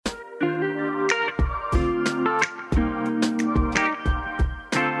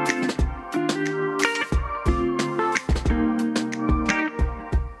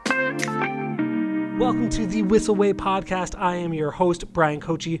to the Whissel Way Podcast. I am your host, Bryan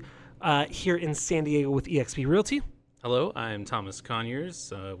Koci, here in San Diego with eXp Realty. Hello, I'm Tom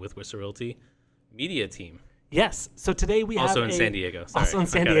Conyers with Whissel Realty Media Team. Yes, so today we have also in San Diego. Sorry. Also in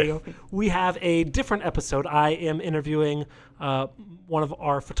San Diego. We have a different episode. I am interviewing one of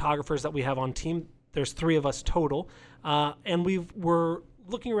our photographers that we have on team. There's 3 of us total, and we're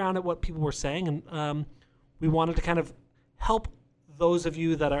looking around at what people were saying, and we wanted to kind of help those of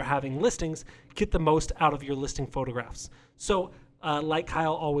you that are having listings get the most out of your listing photographs. So like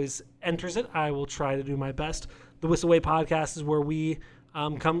Kyle always enters it, I will try to do my best. The Whissel Way Podcast is where we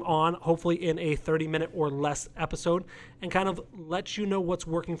come on, hopefully in a 30-minute or less episode, and kind of let you know what's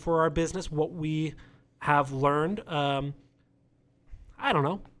working for our business, what we have learned. I don't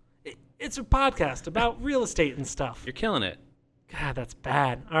know. It's a podcast about real estate and stuff. You're killing it. God, that's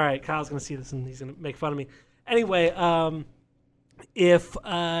bad. All right, Kyle's going to see this, and he's going to make fun of me. Anyway, if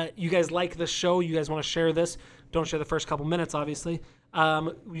you guys like this show, you guys want to share this, don't share the first couple minutes, obviously.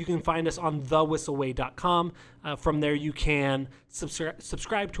 You can find us on thewhisselway.com. From there, you can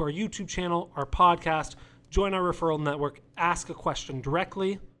subscribe to our YouTube channel, our podcast, join our referral network, ask a question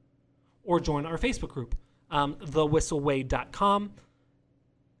directly, or join our Facebook group, thewhisselway.com.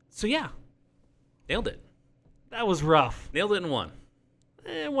 So, yeah. Nailed it. That was rough. Nailed it in 1.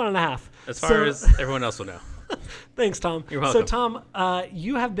 1.5. As far as everyone else will know. Thanks, Tom. You're welcome. So, Tom,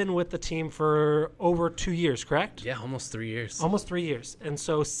 you have been with the team for over 2 years, correct? Yeah, almost 3 years. Almost 3 years. And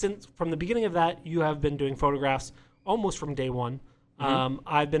so from the beginning of that, you have been doing photographs almost from day one. Mm-hmm.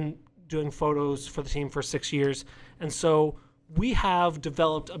 I've been doing photos for the team for 6 years. And so we have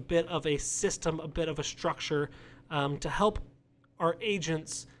developed a bit of a system, a bit of a structure to help our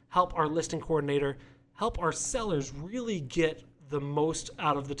agents, help our listing coordinator, help our sellers really get the most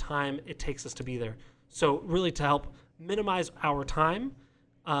out of the time it takes us to be there. So really to help minimize our time,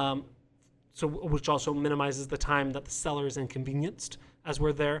 which also minimizes the time that the seller is inconvenienced as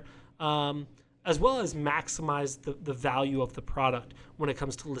we're there, as well as maximize the value of the product when it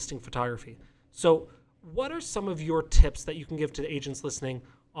comes to listing photography. So what are some of your tips that you can give to the agents listening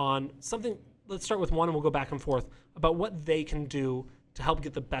on something? Let's start with one and we'll go back and forth about what they can do to help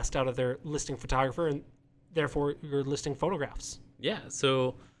get the best out of their listing photographer and therefore your listing photographs. Yeah,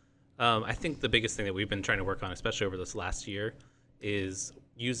 so I think the biggest thing that we've been trying to work on, especially over this last year, is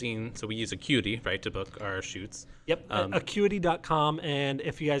we use Acuity, right, to book our shoots. Yep, Acuity.com, and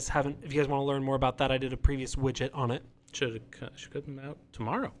if you guys want to learn more about that, I did a previous widget on it. Should come out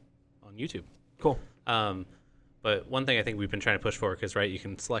tomorrow on YouTube. Cool. But one thing I think we've been trying to push for, because, right, you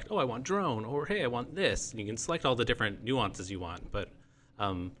can select, I want drone, or, hey, I want this, and you can select all the different nuances you want, but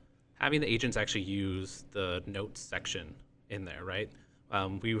having the agents actually use the notes section in there, right?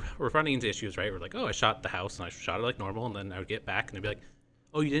 We were running into issues, right? We're like, I shot the house and I shot it like normal, and then I would get back and they'd be like,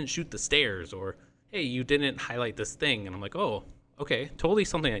 you didn't shoot the stairs, or hey, you didn't highlight this thing, and I'm like, okay, totally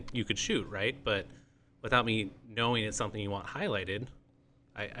something that you could shoot, right? But without me knowing it's something you want highlighted,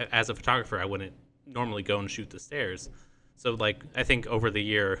 I as a photographer, I wouldn't normally go and shoot the stairs. So like, I think over the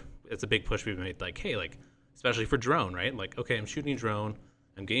year, it's a big push we've made, like, hey, like, especially for drone, right? Like, okay, I'm shooting drone,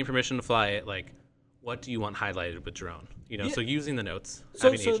 I'm getting permission to fly it, like, what do you want highlighted with drone? Yeah. So using the notes,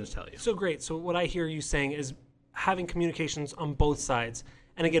 having agents tell you. So great. So what I hear you saying is having communications on both sides.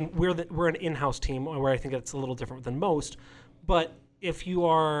 And again, we're an in-house team where I think it's a little different than most. But if you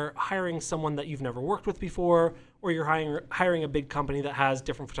are hiring someone that you've never worked with before, or you're hiring a big company that has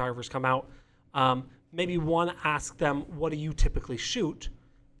different photographers come out, maybe ask them, what do you typically shoot?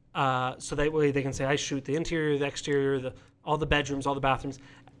 So that way they can say, I shoot the interior, the exterior, all the bedrooms, all the bathrooms.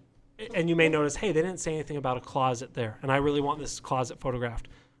 And you may notice, hey, they didn't say anything about a closet there, and I really want this closet photographed.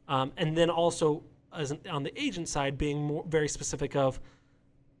 And then also, on the agent side, being very specific of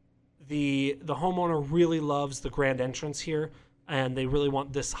the homeowner really loves the grand entrance here, and they really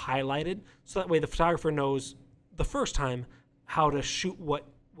want this highlighted, so that way the photographer knows the first time how to shoot what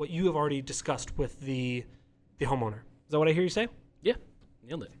you have already discussed with the homeowner. Is that what I hear you say? Yeah,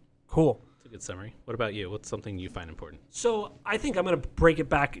 nailed it. Cool. Good summary. What about you? What's something you find important? So I think I'm going to break it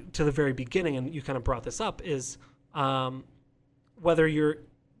back to the very beginning, and you kind of brought this up, is whether you're,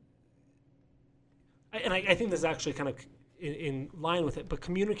 and I think this is actually kind of in line with it, but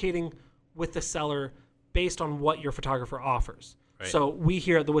communicating with the seller based on what your photographer offers. Right. So we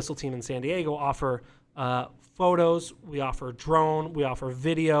here at the Whissel team in San Diego offer photos, we offer drone, we offer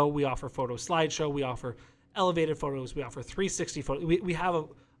video, we offer photo slideshow, we offer elevated photos, we offer 360 photos. We have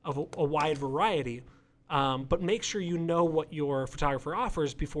a wide variety, but make sure you know what your photographer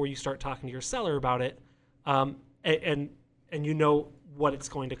offers before you start talking to your seller about it, and you know what it's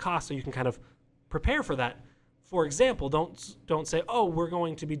going to cost, so you can kind of prepare for that. For example, don't say, oh, we're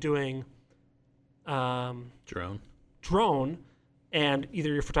going to be doing drone, and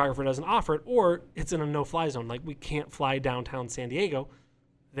either your photographer doesn't offer it or it's in a no-fly zone. Like, we can't fly downtown San Diego.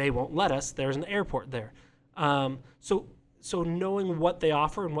 They won't let us. There's an airport there. So knowing what they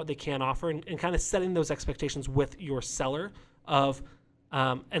offer and what they can offer, and kind of setting those expectations with your seller of,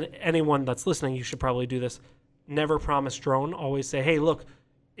 and anyone that's listening, you should probably do this. Never promise drone. Always say, hey, look,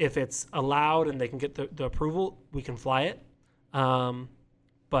 if it's allowed and they can get the approval, we can fly it.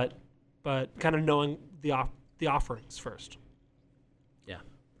 But kind of knowing the offerings first. Yeah.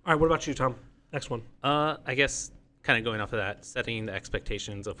 All right. What about you, Tom? Next one. I guess kind of going off of that, setting the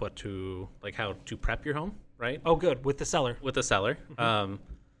expectations of how to prep your home, right? Oh, good. With the seller. Mm-hmm.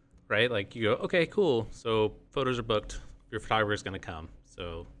 Right? Like, you go, okay, cool. So photos are booked. Your photographer is going to come.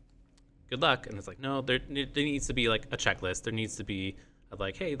 So good luck. And it's like, no, there needs to be like a checklist. There needs to be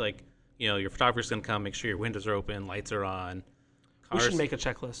like, hey, like, your photographer's going to come. Make sure your windows are open, lights are on. We should make a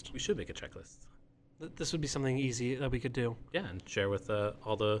checklist. We should make a checklist. This would be something easy that we could do. Yeah, and share with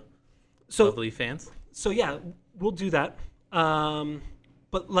all the lovely fans. So yeah, we'll do that.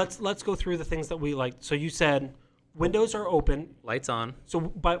 But let's go through the things that we like. So you said windows are open, lights on. So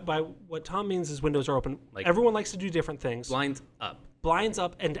by what Tom means is windows are open. Like, everyone likes to do different things. Blinds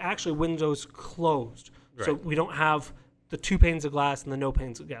up, and actually windows closed. Right. So we don't have the 2 panes of glass and the no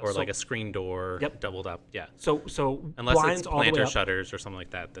panes of glass. Or like a screen door, doubled up. Yeah. So unless blinds it's all the way planter up. shutters or something like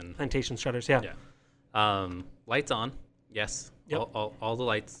that, then plantation shutters. Yeah. Yeah. Lights on. Yes. Yep. All the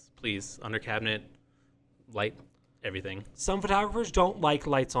lights, please. Under cabinet, light, everything. Some photographers don't like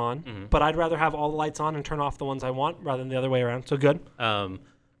lights on, but I'd rather have all the lights on and turn off the ones I want rather than the other way around. So good.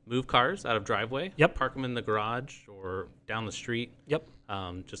 Move cars out of driveway. Yep. Park them in the garage or down the street. Yep.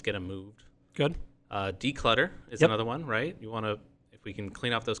 Just get them moved. Good. Declutter is another one, right? You want to, if we can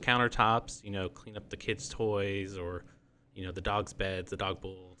clean off those countertops, clean up the kids' toys or, the dog's beds, the dog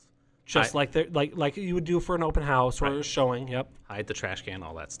bowls. Just like you would do for an open house or a showing. Yep. Hide the trash can,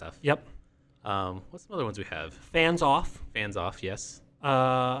 all that stuff. Yep. What's some other ones we have? Fans off. Fans off, yes.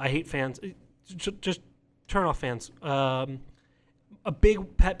 I hate fans. Just turn off fans. A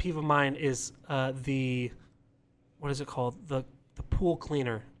big pet peeve of mine is what is it called? The pool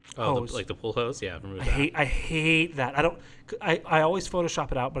cleaner hose. Like the pool hose? Yeah, remove that. I hate that. I always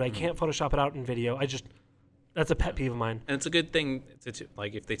Photoshop it out, but I can't Photoshop it out in video. That's a pet peeve of mine. And it's a good thing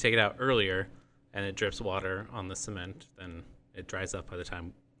like if they take it out earlier and it drips water on the cement, then it dries up by the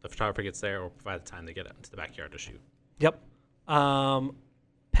time the photographer gets there or by the time they get into the backyard to shoot. Yep.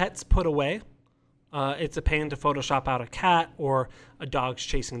 Pets put away. It's a pain to Photoshop out a cat or a dog's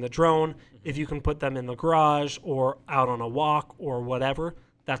chasing the drone. If you can put them in the garage or out on a walk or whatever,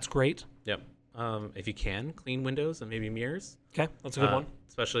 that's great. Yep. If you can, clean windows and maybe mirrors. Okay, that's a good one.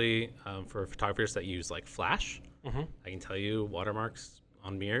 Especially for photographers that use like flash. I can tell you watermarks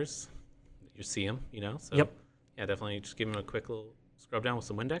on mirrors. You see them, So yep. Yeah, definitely just give them a quick little scrub down with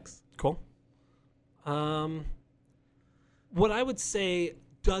some Windex. Cool. What I would say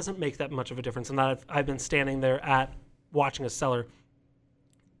doesn't make that much of a difference, and that I've been standing there at watching a seller.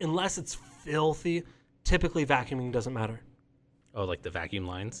 Unless it's filthy, typically vacuuming doesn't matter. Oh, like the vacuum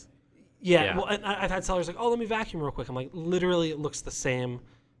lines? Yeah. Well, and I've had sellers like, oh, let me vacuum real quick. I'm like, literally, it looks the same.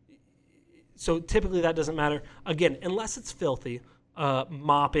 So typically that doesn't matter. Again, unless it's filthy,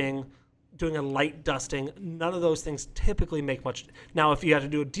 mopping, doing a light dusting, none of those things typically make much. Now, if you have to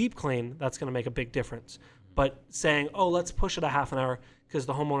do a deep clean, that's going to make a big difference. But saying, oh, let's push it a half an hour because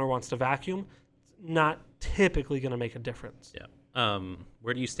the homeowner wants to vacuum, not typically going to make a difference. Yeah.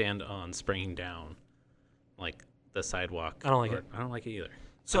 Where do you stand on spraying down, like the sidewalk? I don't like it. I don't like it either.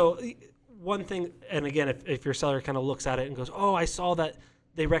 So one thing, and again, if your seller kind of looks at it and goes, oh, I saw that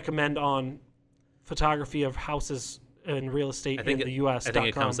they recommend on photography of houses and real estate in the U.S. I think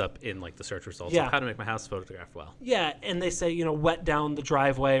it comes up in like the search results of how to make my house photograph well. Yeah, and they say, wet down the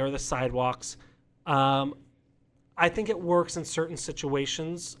driveway or the sidewalks. I think it works in certain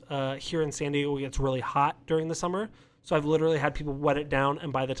situations. Here in San Diego, it gets really hot during the summer. So I've literally had people wet it down,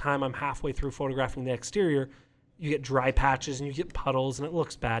 and by the time I'm halfway through photographing the exterior, you get dry patches and you get puddles, and it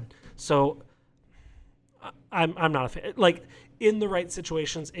looks bad. So I'm not a fan. Like, in the right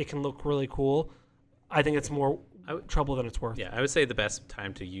situations, it can look really cool. I think it's more trouble than it's worth. Yeah, I would say the best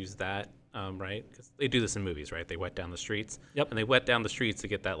time to use that, right? Because they do this in movies, right? They wet down the streets. Yep. And they wet down the streets to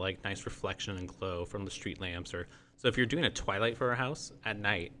get that like nice reflection and glow from the street lamps. So if you're doing a twilight for a house at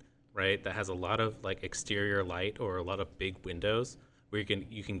night, right, that has a lot of like exterior light or a lot of big windows where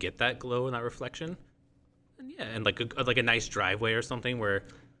you can get that glow and that reflection. And yeah, and like a nice driveway or something where.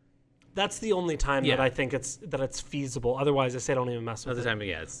 That's the only time that I think it's feasible. Otherwise, I say don't even mess with it. Other time,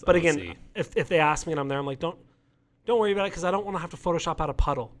 yeah. But again, if they ask me and I'm there, I'm like, don't worry about it because I don't want to have to Photoshop out a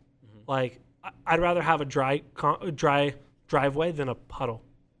puddle. Like, I'd rather have a dry driveway than a puddle.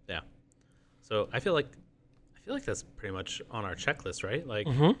 Yeah. So I feel like that's pretty much on our checklist, right? Like,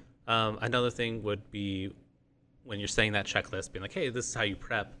 another thing would be when you're saying that checklist, being like, hey, this is how you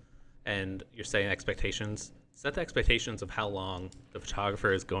prep, and you're setting expectations. Set the expectations of how long the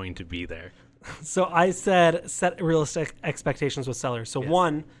photographer is going to be there. So I said set realistic expectations with sellers. So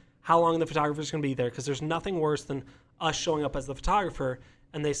one, how long the photographer is going to be there, because there's nothing worse than us showing up as the photographer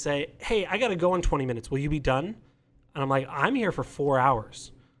and they say, hey, I got to go in 20 minutes. Will you be done? And I'm like, I'm here for 4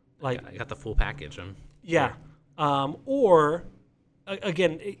 hours. Like, I got the full package. Yeah. Or,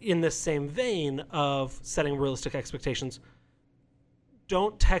 again, in this same vein of setting realistic expectations,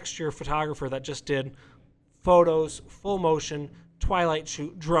 don't text your photographer that just did photos, full motion, twilight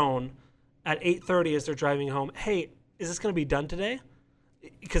shoot, drone at 8:30 as they're driving home. Hey, is this going to be done today?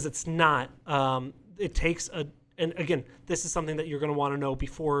 Because it's not. It takes and again, this is something that you're going to want to know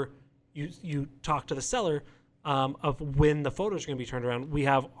before you talk to the seller of when the photos are going to be turned around. We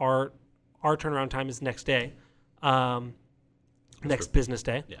have our turnaround time is next day, next business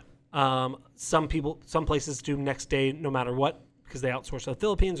day. Yeah. Some places do next day no matter what, because they outsource to the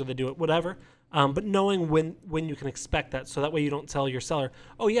Philippines or they do it whatever. But knowing when you can expect that, so that way you don't tell your seller,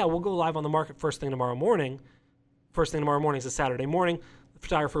 oh yeah, we'll go live on the market first thing tomorrow morning. First thing tomorrow morning is a Saturday morning. The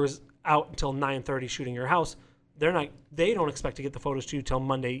photographer is out until 9:30 shooting your house. They don't expect to get the photos to you till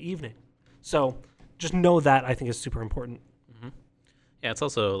Monday evening. So just know that, I think, is super important. Mm-hmm. Yeah, it's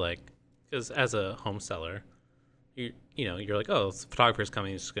also like, because as a home seller, you're like, oh, the photographer's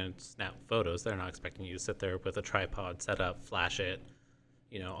coming, he's just going to snap photos. They're not expecting you to sit there with a tripod set up, flash it,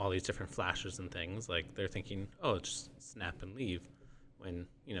 all these different flashes and things. Like, they're thinking, oh, just snap and leave. When,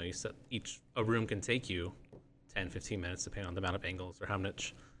 you set a room can take you 10, 15 minutes, depending on the amount of angles or how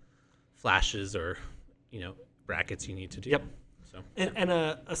much flashes or, brackets you need to do. Yep. So, and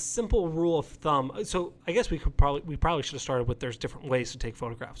a simple rule of thumb. So I guess we probably should have started with, there's different ways to take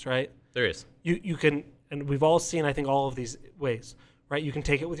photographs, right? There is. You can, and we've all seen, I think, all of these ways, right? You can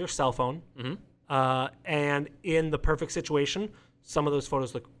take it with your cell phone, and in the perfect situation, some of those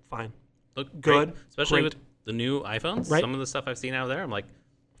photos look fine. Look good, great. Especially great. with the new iPhones. Right. Some of the stuff I've seen out there, I'm like,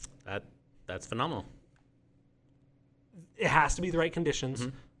 that's phenomenal. It has to be the right conditions.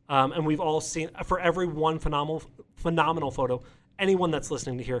 And we've all seen, for every one phenomenal photo, anyone that's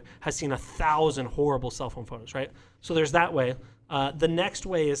listening to here has seen 1,000 horrible cell phone photos, right? So there's that way. The next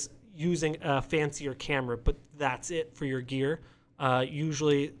way is using a fancier camera, but that's it for your gear.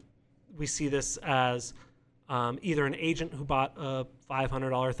 Usually we see this as either an agent who bought a $500,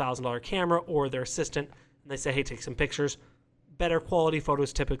 $1,000 camera, or their assistant, and they say, hey, take some pictures. Better quality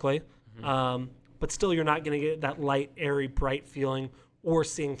photos typically, but still you're not going to get that light, airy, bright feeling or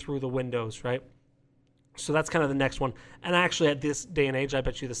seeing through the windows, right? So that's kind of the next one. And actually, at this day and age, I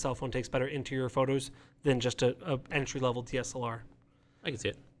bet you the cell phone takes better interior photos than just a entry-level DSLR. I can see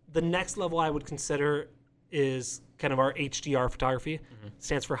it. The next level I would consider is kind of our HDR photography.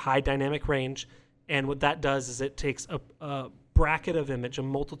 Stands for high dynamic range. And what that does is it takes a bracket of image, a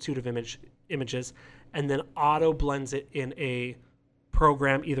multitude of images, and then auto blends it in a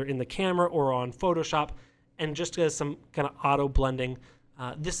program, either in the camera or on Photoshop, and just does some kind of auto blending.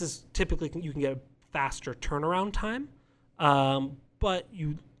 This is typically, you can get a faster turnaround time, but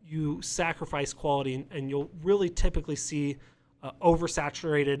you sacrifice quality, and you'll really typically see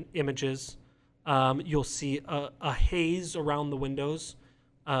oversaturated images. You'll see a haze around the windows,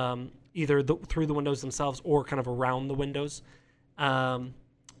 either through the windows themselves or kind of around the windows.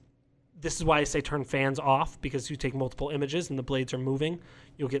 This is why I say turn fans off, because you take multiple images and the blades are moving.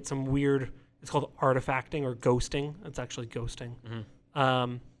 You'll get some weird, it's called artifacting or ghosting. It's actually ghosting.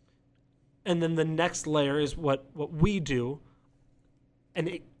 And then the next layer is what we do. And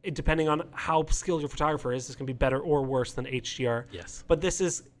it depending on how skilled your photographer is, this can be better or worse than HDR. Yes. But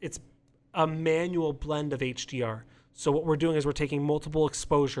it's a manual blend of HDR. So what we're doing is we're taking multiple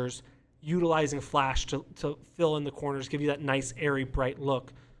exposures, utilizing flash to fill in the corners, give you that nice airy, bright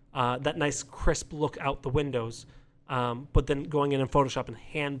look, that nice crisp look out the windows, but then going in Photoshop and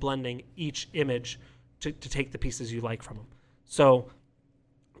hand blending each image to take the pieces you like from them. So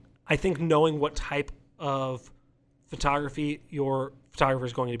I think knowing what type of photography your photographer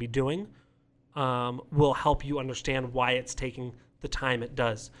is going to be doing will help you understand why it's taking the time it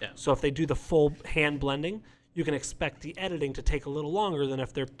does. Yeah. So if they do the full hand blending, you can expect the editing to take a little longer than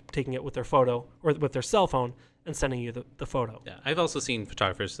if they're taking it with their photo or with their cell phone and sending you the photo. Yeah, I've also seen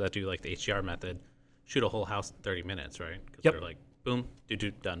photographers that do like the HDR method, shoot a whole house in 30 minutes, right? Because they're like, boom,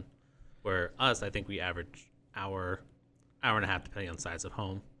 do, done. Where us, I think we average hour and a half, depending on the size of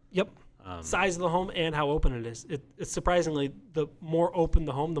home. Yep. Size of the home and how open it is. It's surprisingly, the more open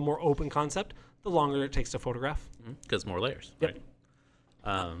the home, the more open concept, the longer it takes to photograph. Because more layers, Yep.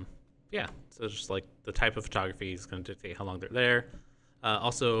 right? Yeah, so it's just like the type of photography is going to dictate how long they're there.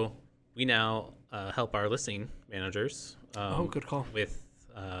 Also, we now help our listing managers Good call. with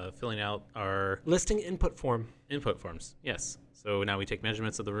filling out our Listing input form. input forms. Yes. So now we take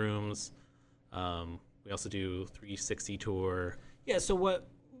measurements of the rooms. We also do 360 tour. Yeah, so what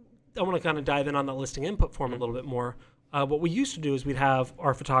I want to kind of dive in on the listing input form a little bit more. What we used to do is we'd have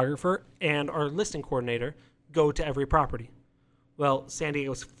our photographer and our listing coordinator go to every property. Well, San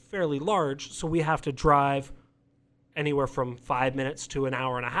Diego is fairly large, so we have to drive anywhere from 5 minutes to an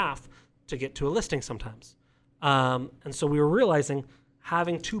hour and a half to get to a listing sometimes. And so we were realizing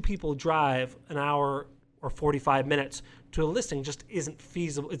having two people drive an hour or 45 minutes to a listing just isn't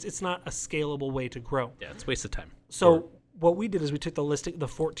feasible. It's not a scalable way to grow. Yeah, it's a waste of time. So what we did is we took the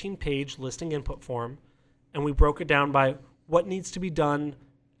 14-page listing input form, and we broke it down by what needs to be done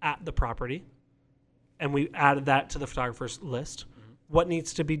at the property, and we added that to the photographer's list. What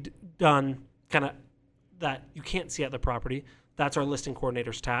needs to be done kind of that you can't see at the property, that's our listing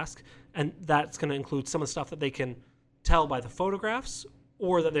coordinator's task, and that's going to include some of the stuff that they can tell by the photographs,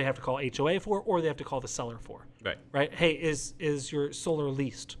 or that they have to call HOA for, or they have to call the seller for. Right? Hey, is your solar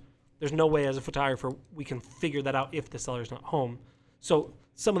leased? There's no way as a photographer we can figure that out if the seller's not home. So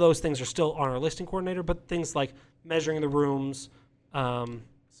some of those things are still on our listing coordinator, but things like measuring the rooms,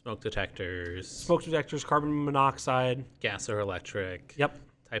 smoke detectors, carbon monoxide. gas or electric. Yep.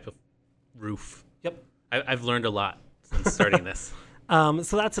 Type of roof. Yep. I've learned a lot since starting this.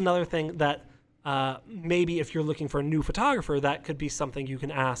 So that's another thing that maybe if you're looking for a new photographer, that could be something you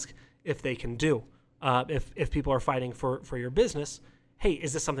can ask if they can do. If people are fighting for your business, hey,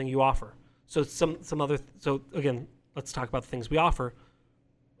 is this something you offer? So so again, let's talk about the things we offer.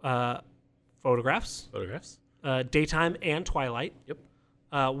 Photographs, daytime and twilight.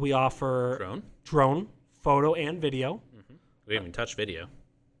 Yep. We offer drone, photo and video. We haven't even touched video.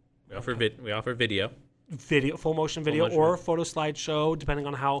 We offer video, full motion video, or photo slideshow, depending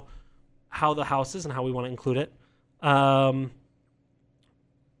on how the house is and how we want to include it. What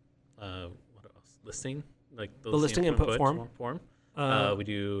else? Listing, like the listing input form. We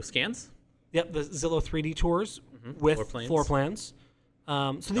do scans. Yep, the Zillow 3D tours with floor plans. We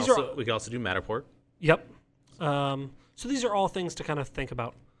can also do Matterport. Yep. So these are all things to kind of think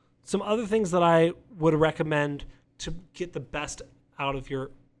about. Some other things that I would recommend to get the best out of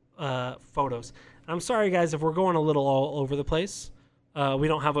your photos. And I'm sorry, guys, if we're going a little all over the place. We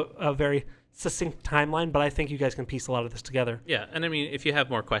don't have a very succinct timeline, but I think you guys can piece a lot of this together. Yeah, and I mean, if you have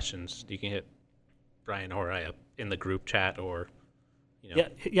more questions, you can hit Bryan or I up in the group chat, or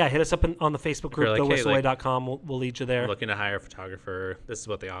yeah, hit us up on the Facebook group, thewhisselway.com. We'll lead you there. Looking to hire a photographer. This is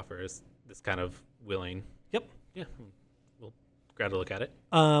what they offer. Is this kind of willing? Yep. Yeah, we'll grab a look at it.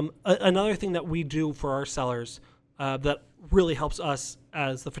 Another thing that we do for our sellers that really helps us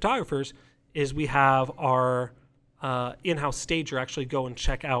as the photographers is we have our in-house stager actually go and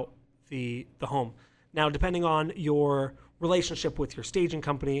check out the home. Now, depending on your relationship with your staging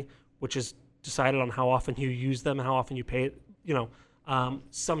company, which is decided on how often you use them, how often you pay it,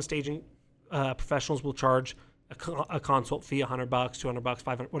 some staging professionals will charge a consult fee, $100, $200,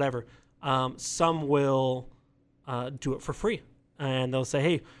 $500, whatever. Some will do it for free, and they'll say,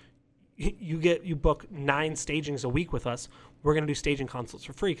 hey, you book 9 stagings a week with us. We're going to do staging consults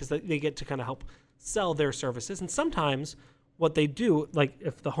for free, because they get to kind of help sell their services. And sometimes what they do, like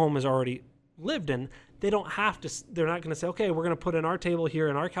if the home is already lived in, they're not going to say, okay, we're going to put in our table here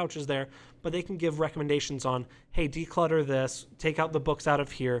and our couches there, but they can give recommendations on, hey, declutter this, take out the books out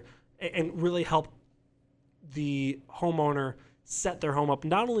of here, and really help the homeowner set their home up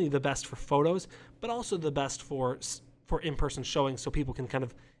not only the best for photos, but also the best for in-person showings, so people can kind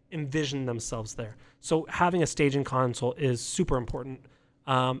of envision themselves there. So having a staging consult is super important.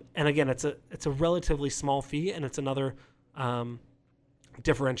 And again, it's a relatively small fee, and it's another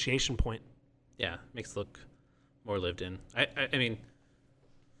differentiation point. Yeah, makes it look more lived in. I mean,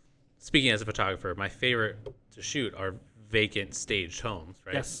 speaking as a photographer, my favorite to shoot are vacant staged homes,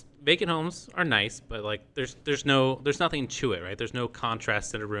 right? Yes. Vacant homes are nice, but like there's nothing to it, right? There's no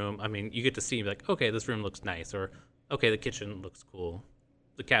contrast in a room. I mean, you get to see like, okay, this room looks nice, or okay, the kitchen looks cool,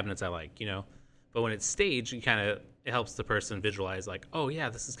 the cabinets I like, But when it's staged, it helps the person visualize like, oh yeah,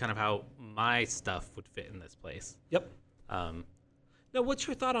 this is kind of how my stuff would fit in this place. Yep. Now, what's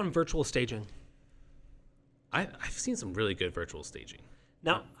your thought on virtual staging? I've seen some really good virtual staging.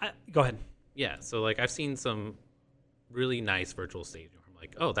 Now, go ahead. Yeah, so like I've seen some really nice virtual staging. I'm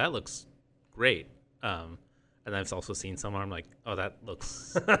like, oh, that looks great. And I've also seen someone, I'm like, oh, that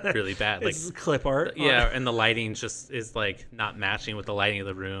looks really bad. It's like clip art. Yeah, and the lighting just is like not matching with the lighting of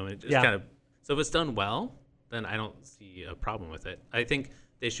the room. It just kind of, so if it's done well, then I don't see a problem with it. I think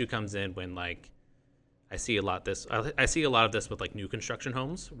the issue comes in when like I see a lot of this with like new construction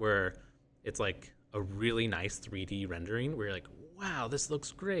homes where it's like a really nice 3D rendering where you're like, wow, this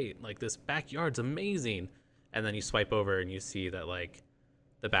looks great. Like this backyard's amazing. And then you swipe over and you see that like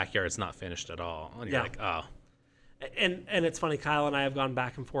the backyard's not finished at all. And you're like, oh. And it's funny, Kyle and I have gone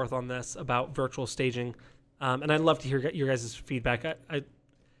back and forth on this about virtual staging. And I'd love to hear your guys' feedback.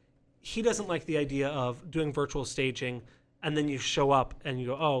 He doesn't like the idea of doing virtual staging and then you show up and you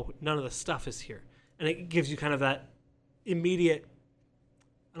go, oh, none of the stuff is here. And it gives you kind of that immediate,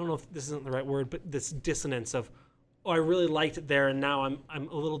 I don't know if this isn't the right word, but this dissonance of, oh, I really liked it there, and now I'm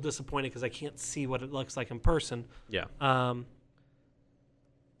a little disappointed because I can't see what it looks like in person. Yeah. I'm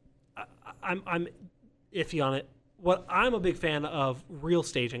iffy on it. What I'm a big fan of real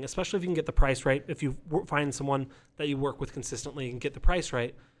staging, especially if you can get the price right, if you find someone that you work with consistently and get the price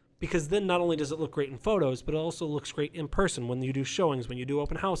right, because then not only does it look great in photos, but it also looks great in person when you do showings, when you do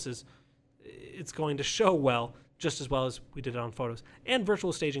open houses. It's going to show well, just as well as we did it on photos. And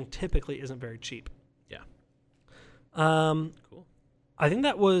virtual staging typically isn't very cheap. Yeah. Cool. I think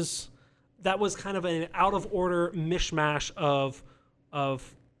that was kind of an out of order mishmash of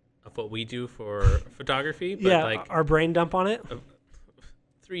what we do for photography. But like our brain dump on it.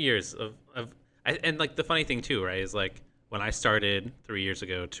 3 years and like the funny thing too, right, is like when I started 3 years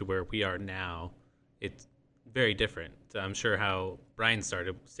ago to where we are now, it's very different. I'm sure how Bryan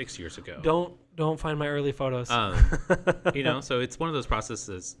started 6 years ago. Don't find my early photos. So it's one of those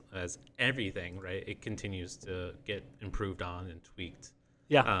processes as everything, right? It continues to get improved on and tweaked.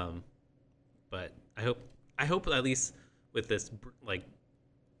 Yeah. But I hope at least with this like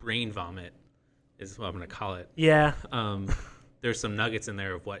brain vomit is what I'm going to call it. Yeah. There's some nuggets in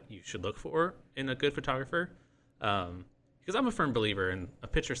there of what you should look for in a good photographer. Because I'm a firm believer in a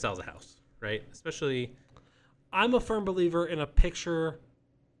picture sells a house, right? Especially, I'm a firm believer in a picture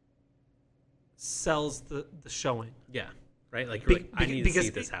sells the showing. Yeah, right? Like, you're I need to see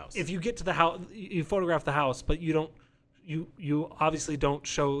this house. If you get to the house, you photograph the house, but you obviously don't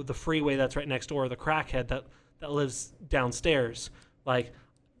show the freeway that's right next door, or the crackhead that lives downstairs. Like,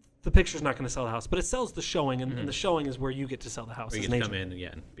 the picture's not going to sell the house, but it sells the showing, and the showing is where you get to sell the house. Or you get to come in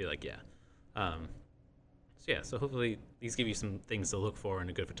and be like, so hopefully these give you some things to look for in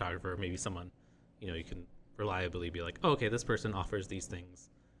a good photographer. Maybe someone, you can reliably be like, oh, okay, this person offers these things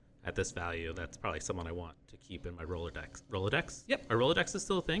at this value. That's probably someone I want to keep in my Rolodex. Rolodex? Yep. Our Rolodex is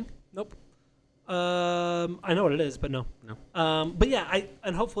still a thing? Nope. I know what it is, but no. But yeah,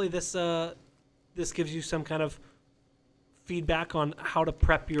 and hopefully this gives you some kind of feedback on how to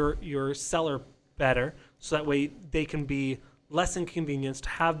prep your seller better, so that way they can be less inconvenienced,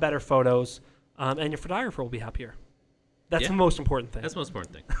 have better photos, and your photographer will be happier. That's the most important thing. That's the most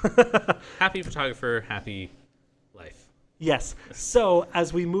important thing. Happy photographer, happy life. Yes. So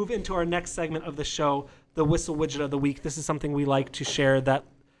as we move into our next segment of the show, the Whissel Widget of the Week, this is something we like to share that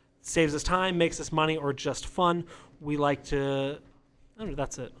saves us time, makes us money, or just fun. We like to... I don't know,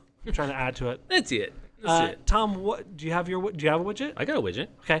 that's it. I'm trying to add to it. That's it. Tom, do you have a widget? I got a widget.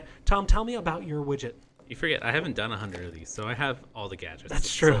 Okay. Tom, tell me about your widget. You forget, I haven't done 100 of these, so I have all the gadgets.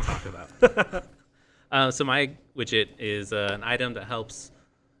 That's true. To talk about. So my widget is an item that helps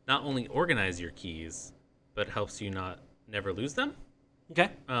not only organize your keys, but helps you never lose them. Okay.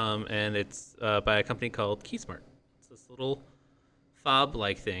 And it's by a company called KeySmart. It's this little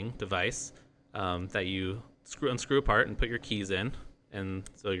fob-like device that you unscrew apart and put your keys in. And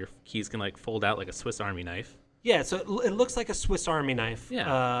so your keys can fold out like a Swiss Army knife. Yeah, so it looks like a Swiss Army knife.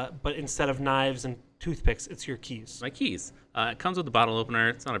 Yeah. But instead of knives and toothpicks, it's your keys. My keys. It comes with a bottle opener.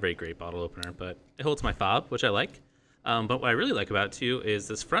 It's not a very great bottle opener, but it holds my fob, which I like. But what I really like about it too is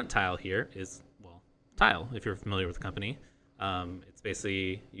this front tile here is, Tile, if you're familiar with the company. It's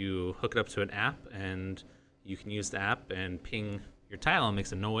basically you hook it up to an app, and you can use the app and ping your tile, and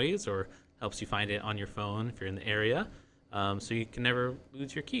makes a noise or helps you find it on your phone if you're in the area. So you can never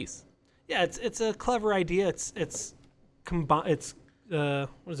lose your keys. Yeah, it's a clever idea. It's what is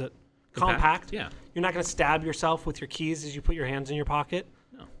it? Compact. Yeah. You're not going to stab yourself with your keys as you put your hands in your pocket.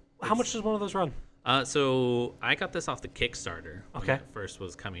 No. How much does one of those run? So I got this off the Kickstarter when it first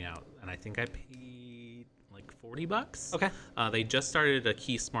was coming out, and I think I paid $40. Okay. They just started a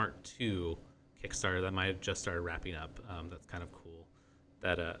KeySmart 2 Kickstarter that might have just started wrapping up. That's kind of cool.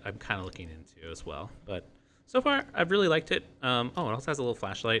 That I'm kind of looking into as well. But so far, I've really liked it. It also has a little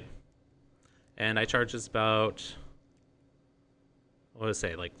flashlight. And I charge this about, what would I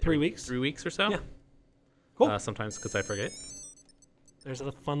say, 3 weeks? 3 weeks or so. Yeah. Cool. Sometimes because I forget. There's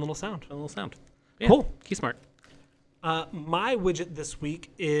a fun little sound. Yeah, Cool. Key smart. My widget this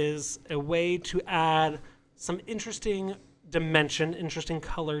week is a way to add some interesting dimension, interesting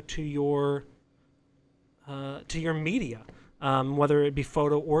color to your media, whether it be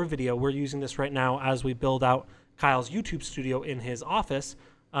photo or video. We're using this right now as we build out Kyle's YouTube studio in his office,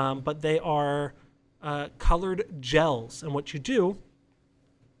 but they are colored gels. And what you do,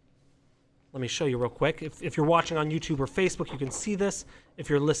 let me show you real quick. If you're watching on YouTube or Facebook, you can see this. If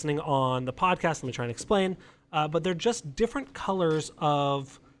you're listening on the podcast, let me try and explain. But they're just different colors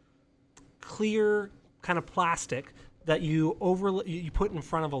of clear kind of plastic that you put in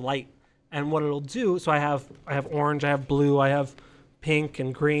front of a light. And what it'll do, so I have orange, I have blue, I have pink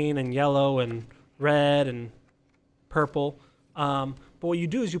and green and yellow and red and purple. But what you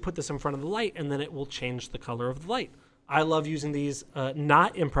do is you put this in front of the light, and then it will change the color of the light. I love using these,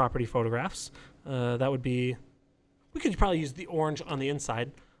 not in property photographs. That would be, we could probably use the orange on the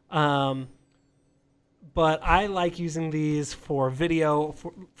inside. But I like using these for video,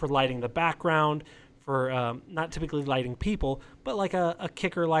 for lighting the background, for not typically lighting people, but like a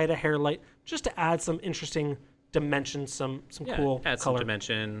kicker light, a hair light, just to add some interesting dimension, some cool add color. some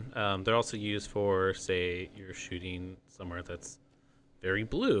dimension. They're also used for, say, you're shooting somewhere that's very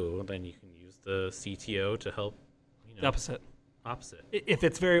blue, then you can use the CTO to help. The opposite. Opposite. If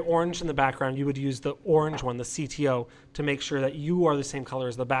it's very orange in the background, you would use the orange one, the CTO, to make sure that you are the same color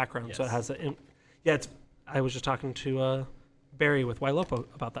as the background. Yes. So it has I was just talking to Barry with Wailopo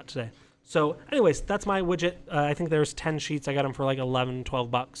about that today. So anyways, that's my widget. I think there's 10 sheets. I got them for like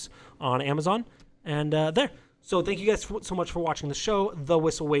 $11-12 on Amazon. And there. So thank you guys so much for watching the show,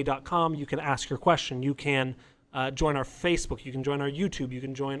 thewhisselway.com. You can ask your question. You can join our Facebook. You can join our YouTube. You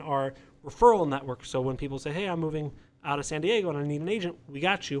can join our referral network. So when people say, hey, I'm moving out of San Diego and I need an agent, we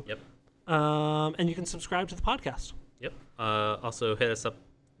got you. Yep. And you can subscribe to the podcast. Yep. Also hit us up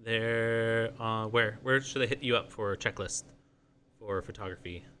there. Where should I hit you up for a checklist for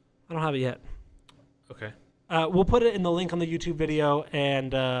photography? I don't have it yet. Okay. We'll put it in the link on the YouTube video,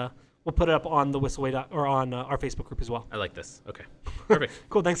 and we'll put it up on the Whissel Way or on our Facebook group as well. I like this. Okay. Perfect.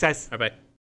 Cool. Thanks, guys. All right. Bye.